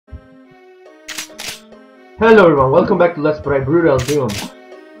Hello everyone, welcome back to Let's Play Brutal Doom.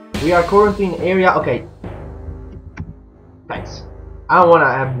 We are currently in area... Okay. Thanks. I don't wanna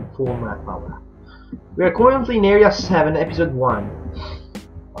have full map power. We are currently in area 7, episode 1.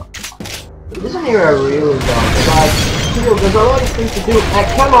 This is an area I really love, but still, there's a lot of things to do.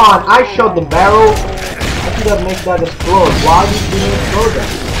 Come on, I shot the barrel. I should have made that explode. Why did you explode that?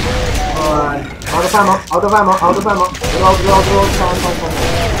 Out of ammo, out of ammo, out of ammo. Reload,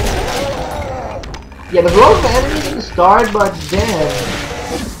 come. Yeah, there's a lot of enemies in the start, but then...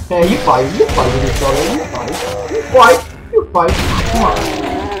 Hey, you fight with each other, you fight. Come on.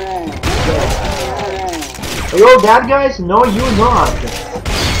 Yeah. Are you all dead, guys? No, you're not.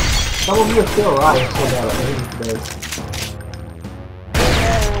 Some of you are still alive, so that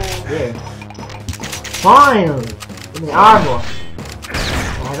yeah. Finally! Give me armor.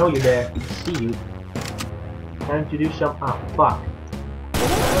 I know you're there. I see you. Time to do some... Ah, fuck.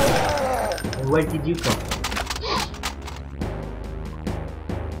 And where did you come?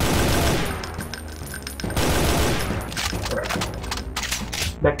 Alright.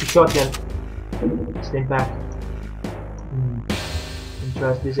 Back to shotgun. Stay back.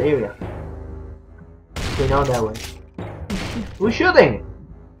 Trust this area. Stay down that way. Who's shooting?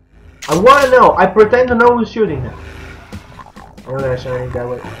 I wanna know. I pretend to know who's shooting now. I know they're shooting that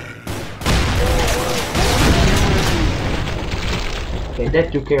way. Okay,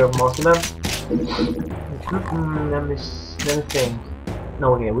 that took care of most of them. Let me think.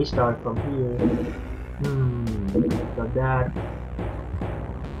 No, okay, we start from here. Got that.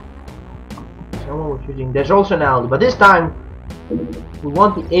 Someone was shooting. There's also an alley, but this time we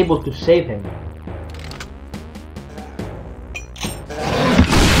won't be able to save him.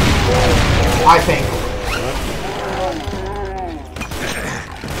 I think.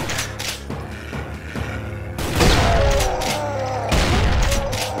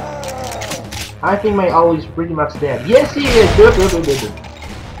 I think my owl is pretty much dead. Yes, he is! Good.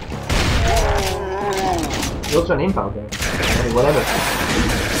 There's also an impound there. Okay, whatever.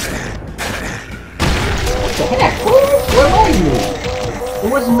 What the heck? Where are you?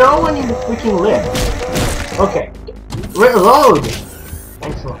 There was no one in the freaking lift. Okay. Reload!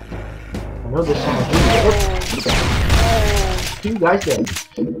 Thanks a lot. I know there's someone here. Two guys dead.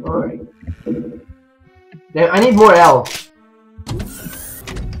 Alright. Then I need more health.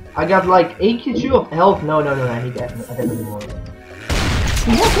 I got like 82 of health. No, I need that. I definitely more.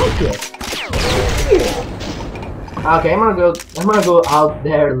 What like it? Okay, I'm gonna go out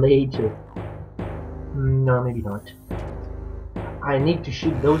there later. No, maybe not. I need to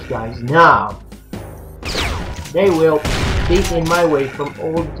shoot those guys now. They will be in my way from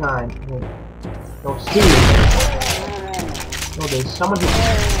all the time. No, seriously. No, there's someone who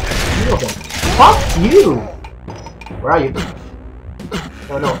kill them. Fuck you! Where are you?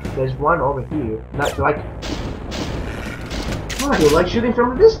 No, there's one over here. Not like... Oh, you like shooting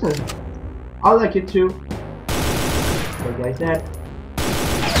from a distance. I like it too. Okay, guys, dead.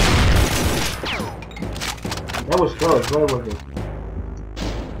 That was close. Where was it?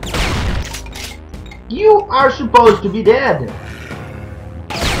 You are supposed to be dead.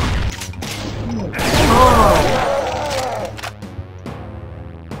 Come on.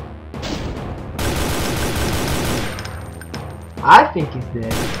 I think he's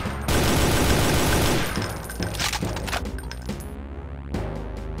dead.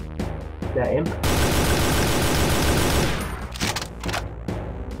 That imp.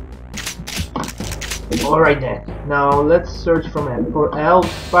 Alright then. Now let's search for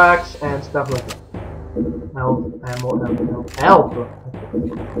health packs and stuff like that. Health.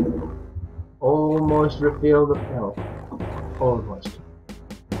 Almost refilled of health. Almost.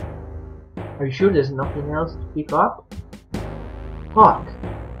 Are you sure there's nothing else to pick up? Fuck.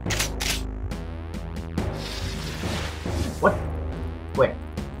 What? Where?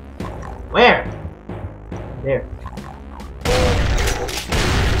 Where? There.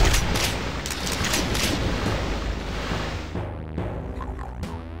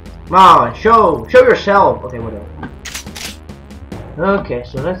 Come on, show yourself. Okay, whatever. Okay,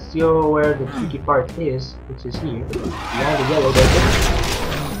 so let's go where the tricky part is, which is here. Behind the yellow building.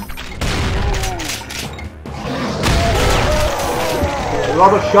 A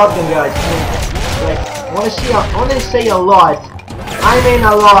lot of shotgun guys. Like, I wanna say a lot. I mean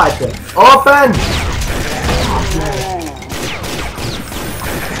a lot. Open!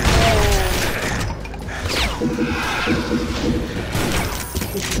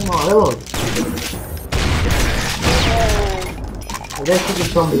 Come on, reload. So they're shooting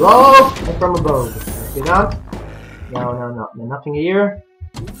from below and from above. Get out. No, nothing here.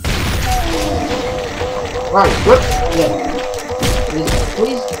 Right, good. Yeah.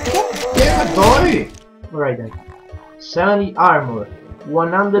 Please, damn it, boy! Alright then. 70 armor,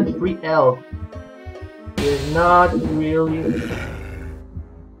 103 health. Is not really.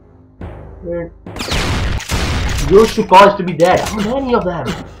 You're supposed to be dead. How many of them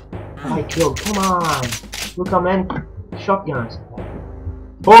have I killed? Come on. Look how many shotguns.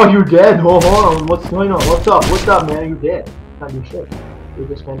 Oh, you're dead. Oh, hold on. What's going on? What's up? What's up, man? You're dead. Can't do shit. You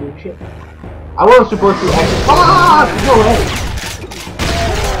just can't do shit. I wasn't supposed to actually. Ah! No way.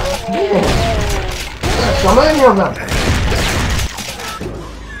 Yeah. There's so many of them.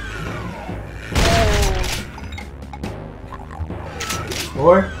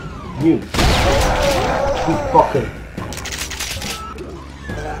 Or you. You fucker.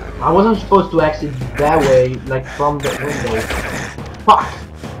 I wasn't supposed to exit that way, like from the window. Fuck!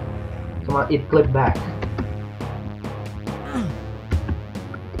 Come on, it clipped back.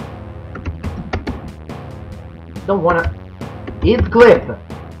 Don't wanna. It clip!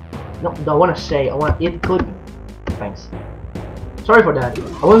 No, don't wanna say. I want it clip. Thanks. Sorry for that.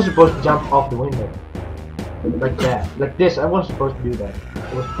 I wasn't supposed to jump off the window. Like that. Like this. I wasn't supposed to do that.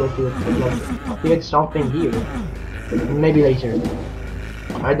 I was supposed to like did something here. Maybe later.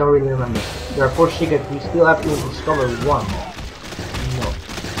 I don't really remember. There are 4 secrets. We still have to discover 1. No.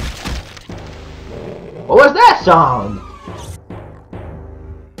 What was that sound?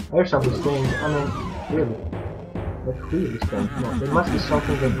 There's something strange. I mean, really. That's really strange. No, there must be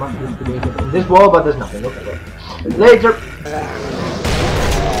something that must be created in this wall, but there's nothing. Okay, later.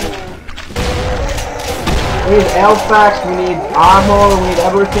 We need health packs, we need armor, we need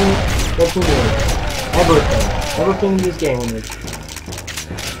everything that we need. Everything. Everything in this game we need.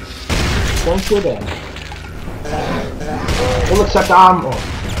 Don't do that. All except armor.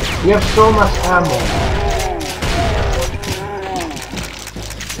 We have so much ammo.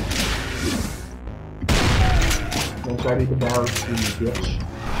 Don't try to be the barrel to you, bitch.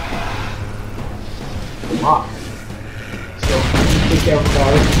 Fuck. So, take care of the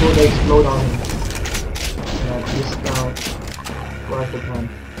barrels before they explode on him. This down. Rifle time.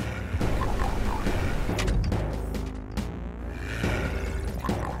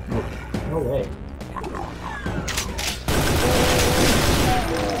 No way.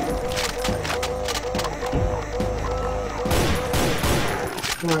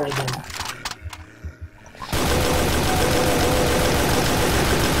 Alright then.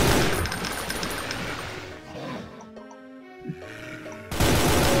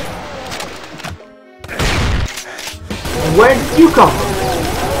 Where did you come from?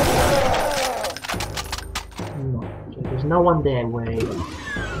 No, okay, there's no one there. Wait a minute.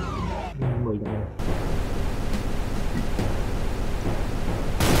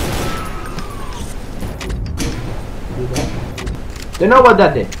 Do that. Don't know what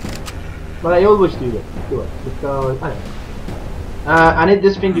that did, but I always do it. Because I don't know. I need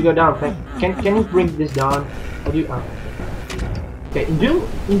this thing to go down. Can you bring this down? Or do you? Okay, in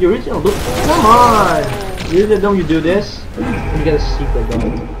the original look. Come on. Usually don't you do this, you get a secret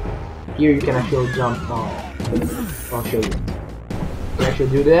gun. Here you can actually jump on. I'll show you. You can actually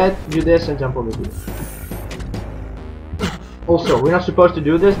do that, do this, and jump over here. Also, we're not supposed to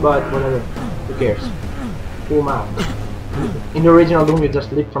do this, but whatever. Who cares? Cool map. In the original Doom, you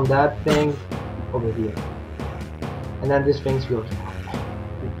just leap from that thing over here. And then this thing goes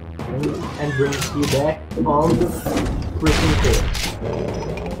and brings you back on the freaking course.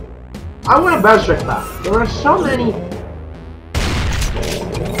 I want a barrel strike back. There are so many.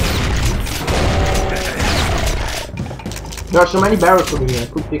 There are so many barrels over here. I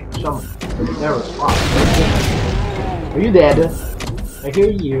could pick some barrels. Wow. Are you dead? I hear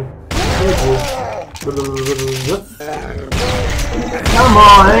you. Come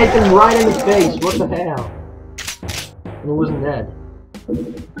on! I hit him right in the face. What the hell? And it wasn't dead.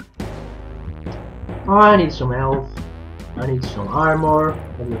 Oh, I need some health. I need some armor,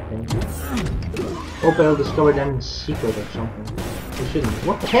 everything. Hope I'll discover them in secret or something. We shouldn't.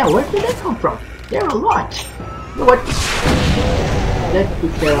 What the hell? Where did that come from? There are a lot! You know what? That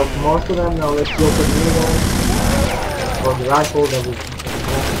took care of most of them. Now let's go for the new one. Or the rifle that was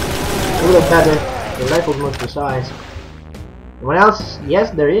a little better. The rifle's more precise. Anyone else?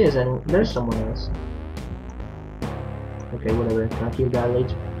 Yes, there is, and there's someone else. Okay, whatever. Can I kill that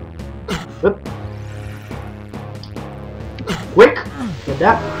later? Whoop. Quick! Get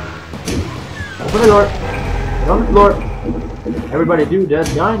that. Open the door. Get on the floor. Everybody do that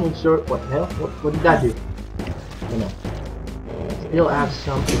dinosaur. What the hell? What did that do? I don't know. Still have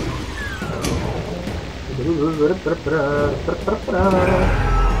something.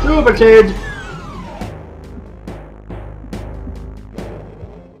 Super charge!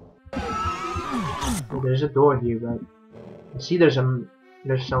 Oh, there's a door here, right? I see there's something.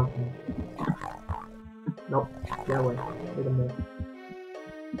 Nope, that way. Wait a minute.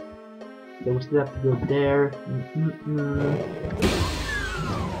 Okay, we still have to go there.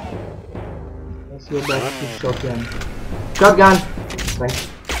 Let's go back to shotgun. Shotgun! Right.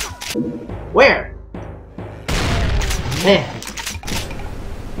 Where? Man!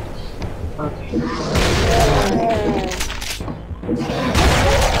 Okay.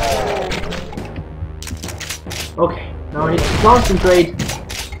 Okay, now I need to concentrate.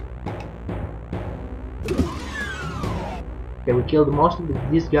 Okay, we killed most of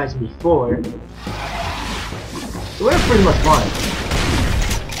these guys before. So we're pretty much fine.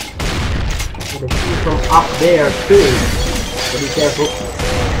 They see from up there too. So be careful.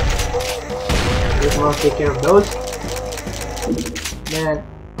 Just want to take care of those. Man,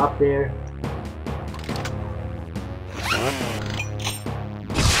 up there.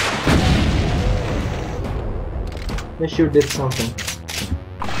 This sure did something.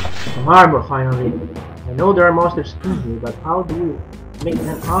 Some armor finally. I know there are monsters in here, but how do we make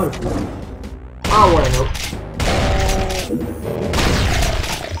them out of here? I wanna know.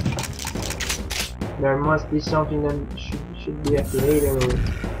 There must be something that should be activated or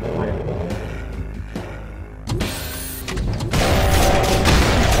I don't know.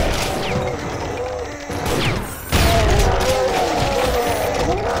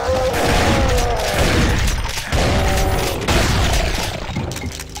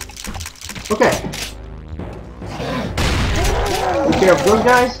 Okay. Take care of those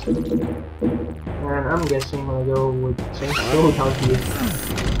guys. And I'm guessing I'm gonna go with chainsaw down here.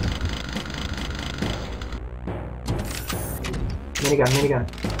 Minigun.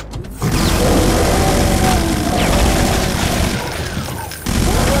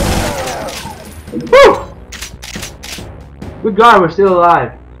 Woo! Good God, we're still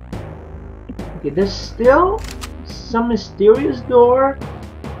alive. Okay, there's still some mysterious door.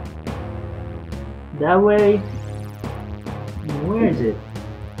 That way. Where is it?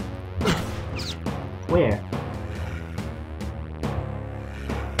 Where?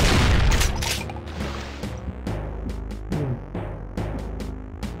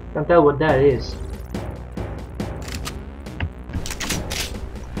 Can't tell what that is.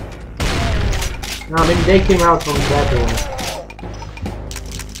 No, maybe they came out from that door.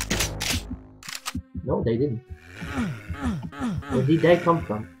 No, they didn't. Where did they come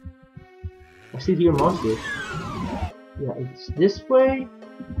from? I still hear monsters. Yeah, it's this way.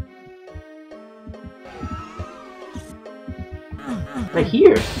 Right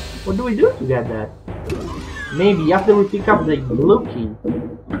here. What do we do to get that? Maybe after we pick up the blue key,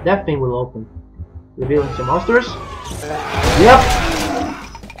 that thing will open. Revealing some monsters. Yep.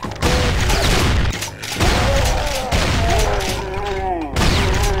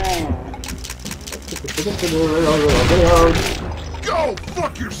 Go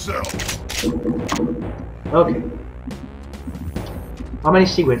fuck yourself. Okay. How many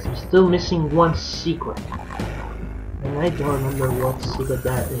secrets? I'm still missing one secret. And I don't remember what secret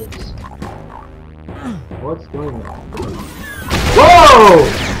that is. What's going on? Whoa!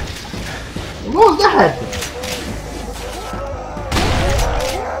 What was that?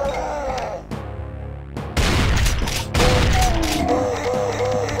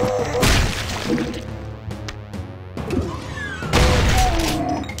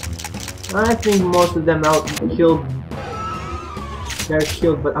 I think most of them out killed. They're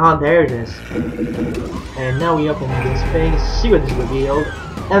killed, but there it is. And now we open this thing, see what is revealed,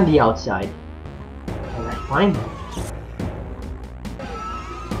 and the outside. Alright, fine.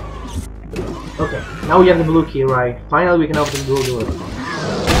 Okay, now we have the blue key, right? Finally, we can open the blue door.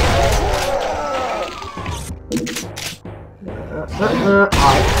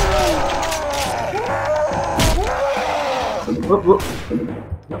 Whoop, whoop.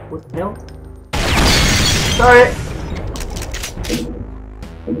 No, what the hell? Sorry!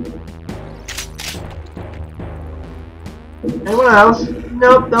 Anyone else?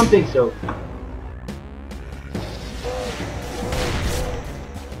 Nope, don't think so.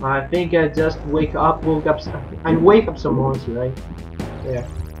 I think I just woke up I wake up some monster, right? Yeah.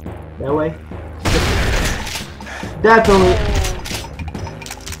 That way. Definitely.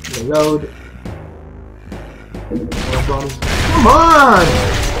 Reload. Come on!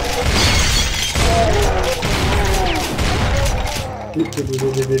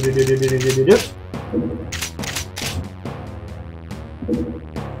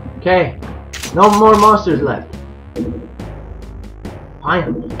 Okay, no more monsters left.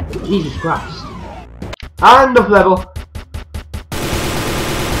 Finally, Jesus Christ. End of level.